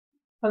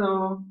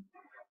Halo,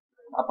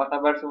 apa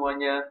kabar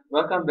semuanya?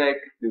 Welcome back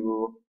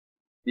to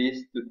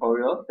this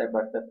tutorial,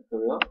 step-by-step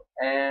tutorial.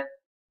 And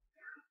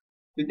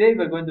today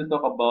we're going to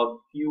talk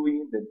about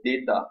viewing the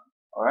data.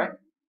 Alright?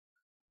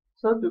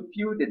 So to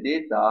view the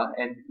data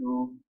and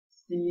to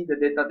see the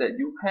data that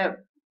you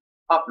have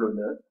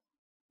uploaded,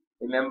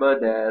 remember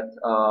that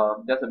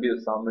just a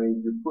bit of summary,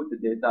 you put the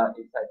data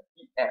inside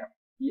EF.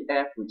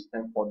 EF, which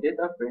stands for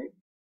DataFrame,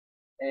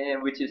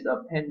 and which is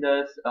a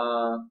pandas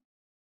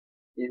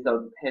is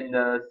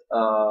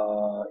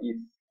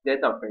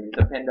data frame. It's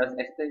a pandas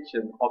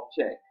extension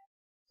object.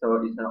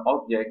 So it's an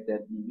object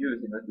that you use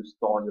to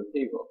store your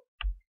table.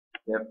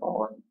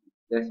 Therefore,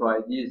 that's why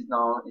this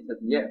now is a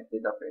DF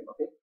data frame.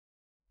 Okay.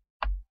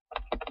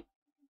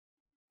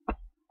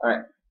 All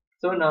right.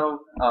 So now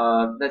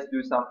let's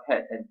do some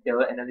head and tail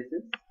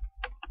analysis.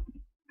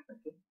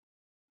 Okay.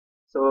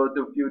 So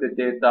to view the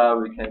data,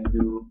 we can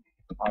do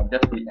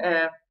just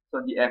DF.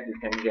 So DF you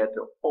can get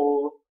the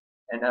whole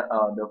and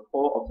the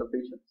whole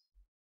observations.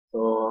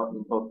 So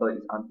in total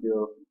it's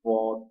until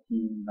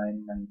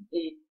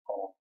 14,998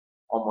 or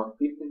almost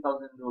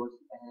 15,000 rows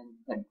and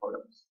 10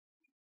 columns.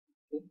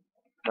 Okay.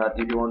 But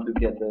if you want to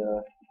get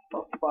the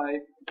top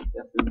 5,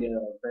 just to get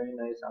a very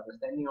nice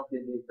understanding of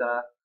the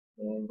data,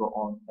 then go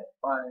on at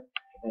 5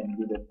 and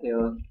do the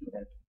tail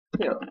and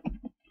tail.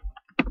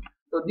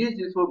 So this is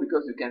useful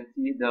because you can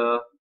see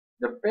the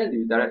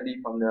value directly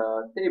from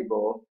the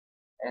table,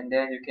 and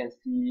then you can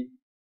see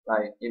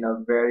like in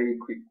a very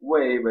quick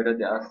way whether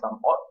there are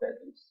some odd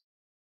values,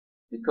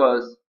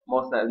 because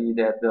most likely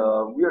that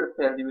the weird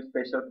values,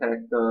 special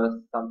characters,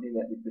 something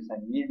that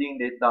represent missing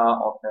data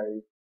or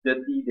very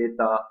dirty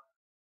data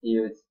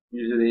is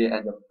usually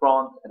at the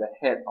front, at the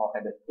head, or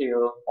at the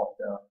tail of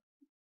the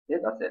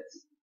data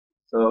sets.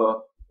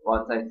 So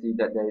once I see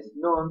that there is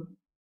none,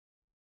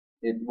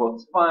 it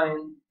works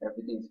fine,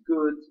 everything is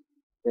good,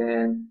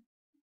 then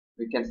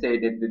we can say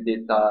that the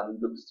data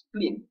looks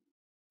clean,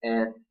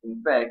 and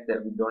in fact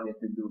that we don't need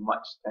to do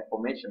much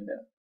transformation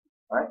there.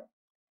 Alright.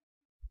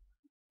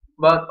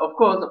 But of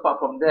course, apart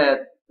from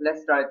that,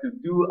 let's try to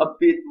do a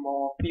bit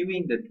more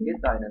viewing the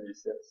data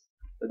analysis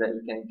so that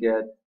you can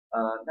get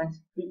a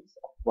nice glimpse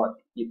of what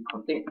it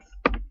contains.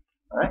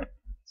 Alright.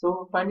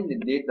 So finding the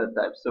data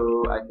type,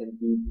 so I can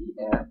do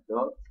df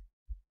dot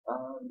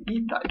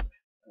d type.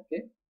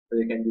 Okay. So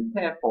you can do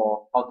tab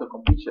for auto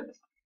completions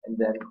and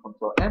then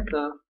control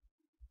enter,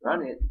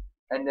 run it,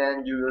 and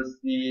then you will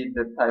see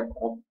the type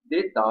of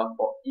data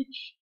for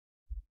each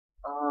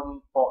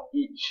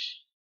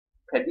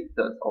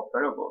predictors or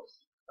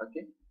variables.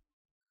 Okay.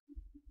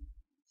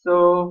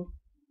 So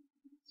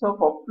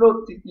for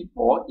float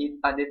 64, it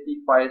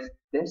identifies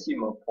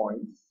decimal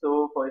points.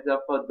 So for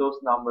example, those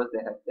numbers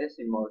that have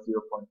decimal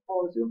 0.4,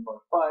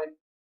 0.5,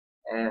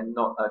 and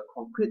not a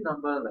concrete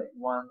number like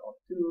 1 or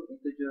 2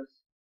 integers,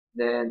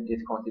 then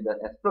it's considered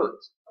as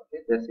floats,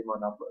 okay, decimal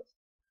numbers.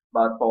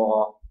 But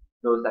for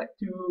those like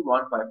 2,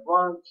 1, 5,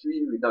 1,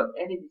 3 without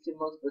any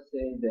decimals per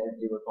se, then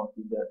it will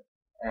consider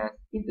as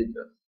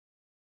integers.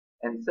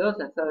 And sales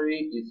and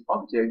salary is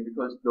object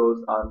because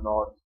those are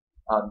not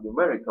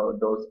numerical,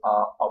 those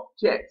are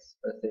objects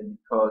per se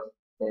because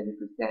they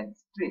represent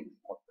strings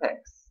or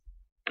text,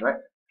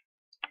 right?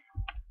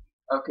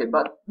 Okay,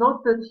 but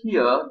noted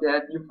here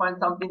that you find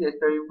something that's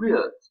very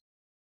weird.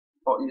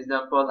 For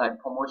example, like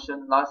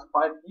promotion last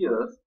 5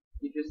 years,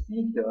 if you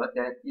see here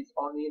that it's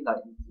only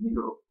like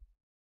 0,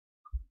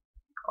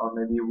 or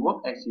maybe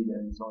work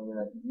accident is only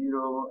like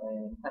 0,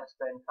 and time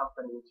spent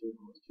company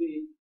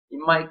 3, it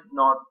might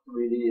not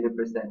really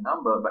represent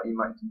number, but it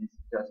might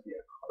just be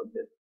a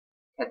coded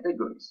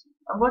categories.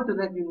 I'm going to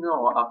let you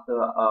know after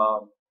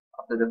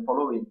the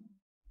following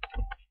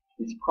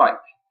describe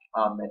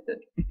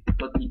method.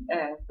 So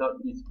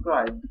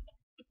df.describe,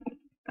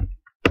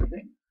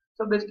 okay,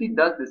 so basically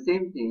does the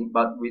same thing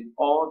but with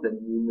all the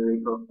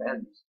numerical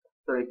values.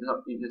 So if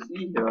you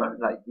see here,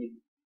 like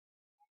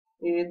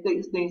it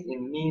takes things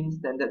in mean,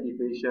 standard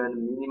deviation,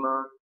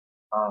 minimum,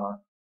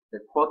 the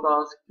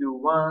quotas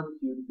Q1,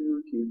 Q2,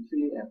 Q3,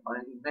 and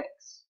finally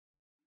max.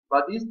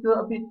 But it's still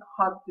a bit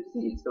hard to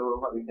see. So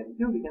what we can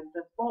do, we can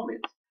transform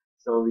it.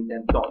 So we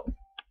can dot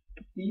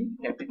T,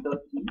 capital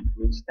T,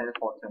 which stands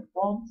for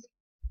transforms.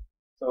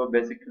 So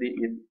basically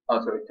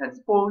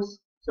transpose.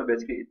 So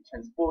basically it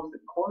transposes the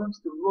columns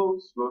to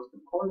rows, rows to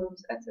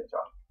columns, etc.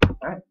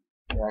 Alright.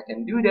 Yeah, I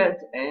can do that,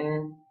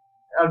 and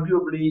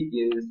arguably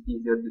is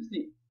easier to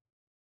see.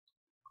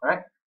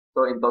 Alright.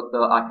 So in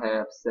total I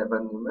have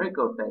 7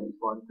 numerical values,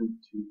 1, 2,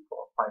 3,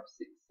 4, 5,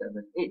 6,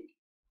 7, 8.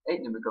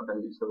 8 numerical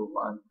values, so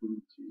 1,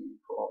 2, 3,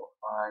 4,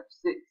 5,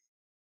 6.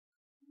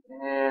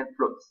 And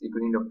floats,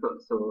 equaling the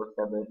floats, so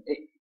 7,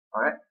 8.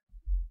 Alright.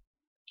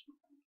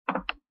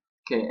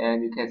 Okay,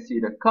 and you can see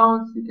the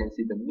counts, you can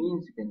see the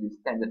means, you can see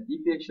standard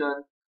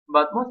deviation.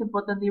 But most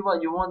importantly,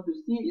 what you want to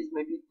see is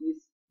maybe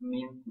this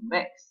mean to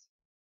max.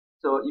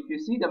 So if you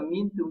see the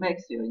mean to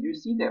max here, you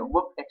see that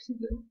work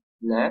accident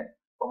left,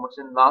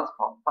 promotion lasts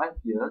for 5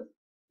 years,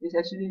 is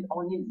actually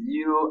only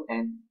 0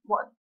 and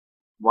 1.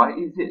 Why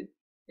is it?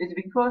 It's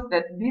because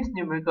that these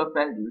numerical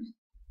values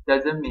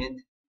doesn't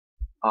mean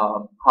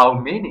how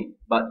many,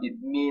 but it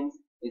means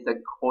it's a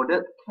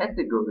coded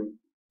category.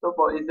 So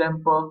for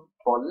example,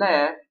 for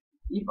left,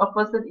 if a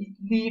person is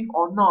live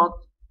or not,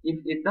 if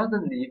it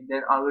doesn't live,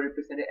 then I will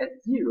represent it as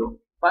 0,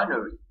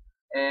 binary.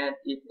 And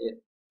if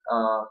it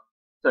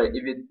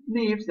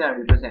lives, then I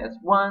represent as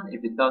 1.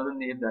 If it doesn't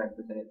live, then I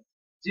represent as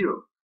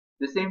 0.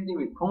 The same thing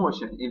with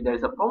promotion. If there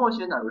is a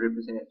promotion, I will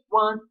represent as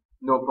 1.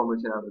 No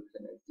promotion, I will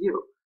represent as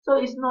 0. So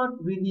it's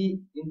not really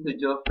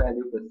integer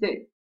value per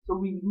se. So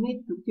we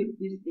need to keep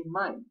this in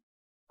mind.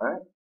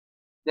 Alright.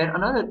 Then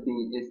another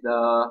thing is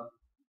the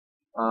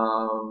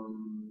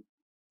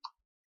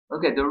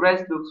the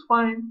rest looks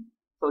fine.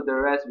 So the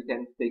rest we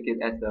can take it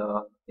as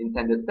the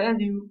intended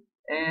value,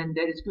 and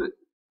that is good.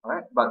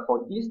 Alright. But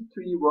for these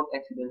 3 work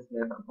accidents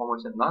left and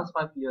promotion last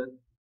 5 years,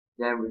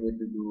 then we need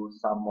to do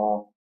some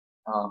more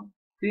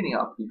cleaning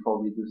up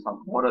before we do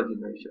some model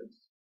generations.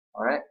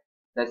 Alright.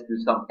 Let's do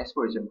some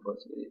exploration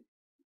first with it.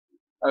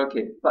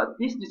 Okay, but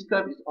this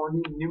describes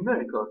only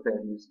numerical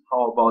values.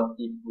 How about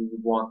if we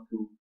want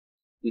to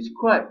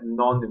describe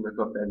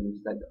non-numerical values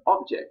like the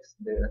objects,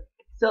 the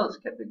cells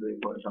category,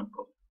 for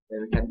example?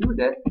 Then we can do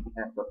that.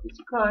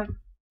 F.describe.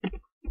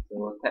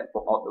 So tab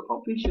for auto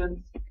completions.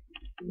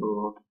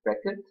 So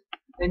bracket.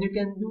 Then you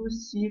can do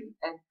shift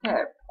and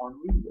tab on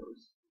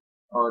Windows,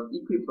 or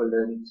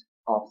equivalent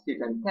of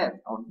shift and tab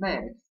on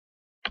Macs.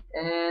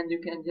 And you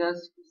can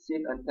just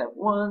shift and tab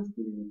once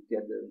to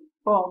get the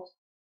box.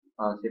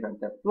 Shift and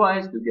tab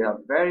twice to get a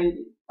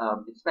very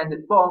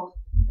expanded box,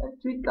 and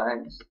 3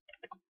 times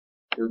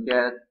to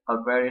get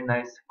a very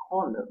nice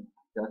column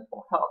just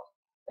for help.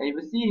 And you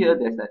will see here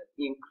there's an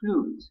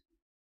include.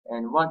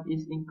 And what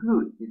is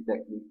include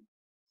exactly?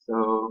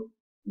 So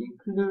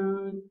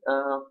include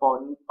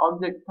for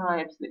object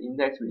types, the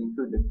index will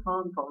include the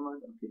count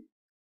command. Okay,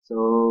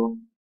 so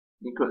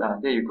include.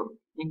 There you go.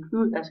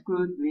 Include,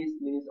 exclude,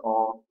 list,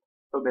 or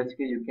so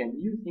basically you can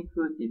use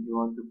include if you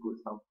want to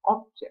put some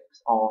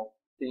objects or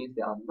things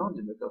that are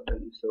non-numerical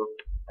values. So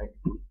I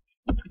put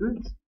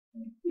include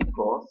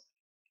equals,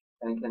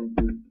 and I can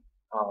do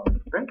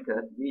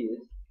bracket with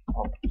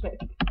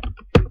object.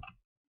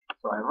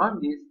 So I run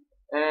this,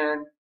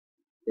 and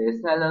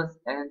there's sellers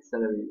and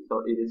salary.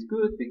 So it is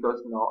good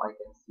because now I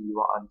can see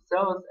what are the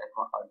sales and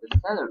what are the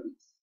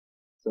salaries.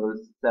 So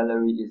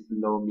salary is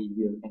low,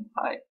 medium, and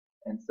high,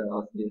 and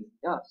sales is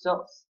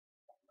sales.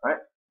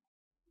 Alright.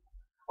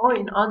 Or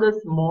in other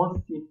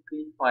more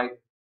simplified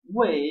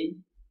way,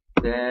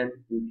 then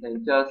you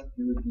can just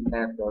do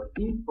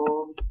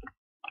df.info,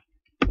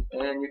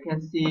 and you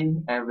can see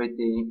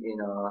everything in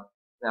a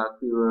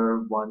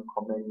clearer one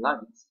command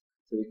lines.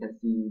 So you can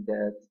see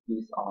that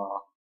these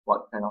are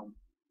what kind of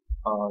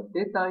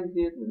data is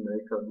it,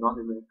 numerical,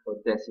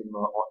 non-numerical,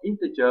 decimal, or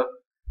integer,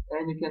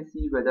 and you can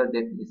see whether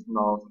that is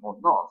nulls or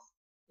nulls.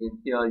 In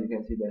here you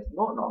can see there's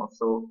no nulls,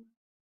 so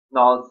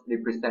nulls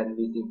represent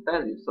missing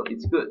values, so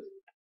it's good.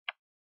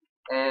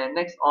 And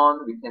next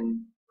on, we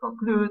can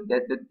conclude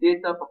that the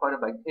data provided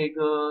by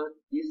Kaggle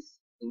is,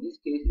 in this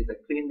case, is a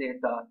clean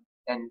data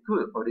and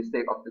good for the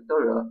sake of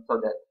tutorial, so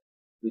that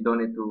we don't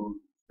need to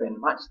spend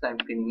much time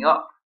cleaning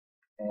up,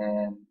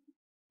 and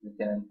we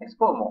can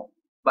explore more.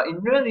 But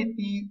in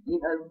reality, in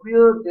a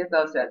real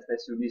data set, there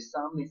should be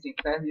some missing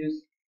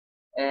values,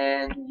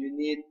 and you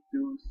need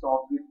to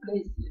sort of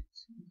replace it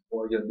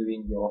before you're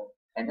doing your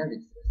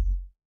analysis.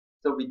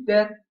 So with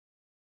that,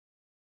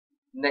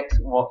 next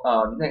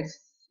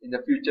in the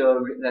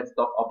future, let's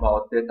talk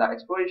about data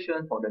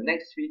exploration for the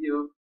next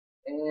video,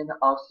 and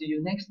I'll see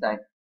you next time.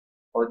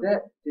 For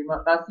that,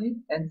 terima kasih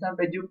and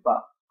sampai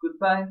jumpa.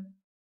 Goodbye.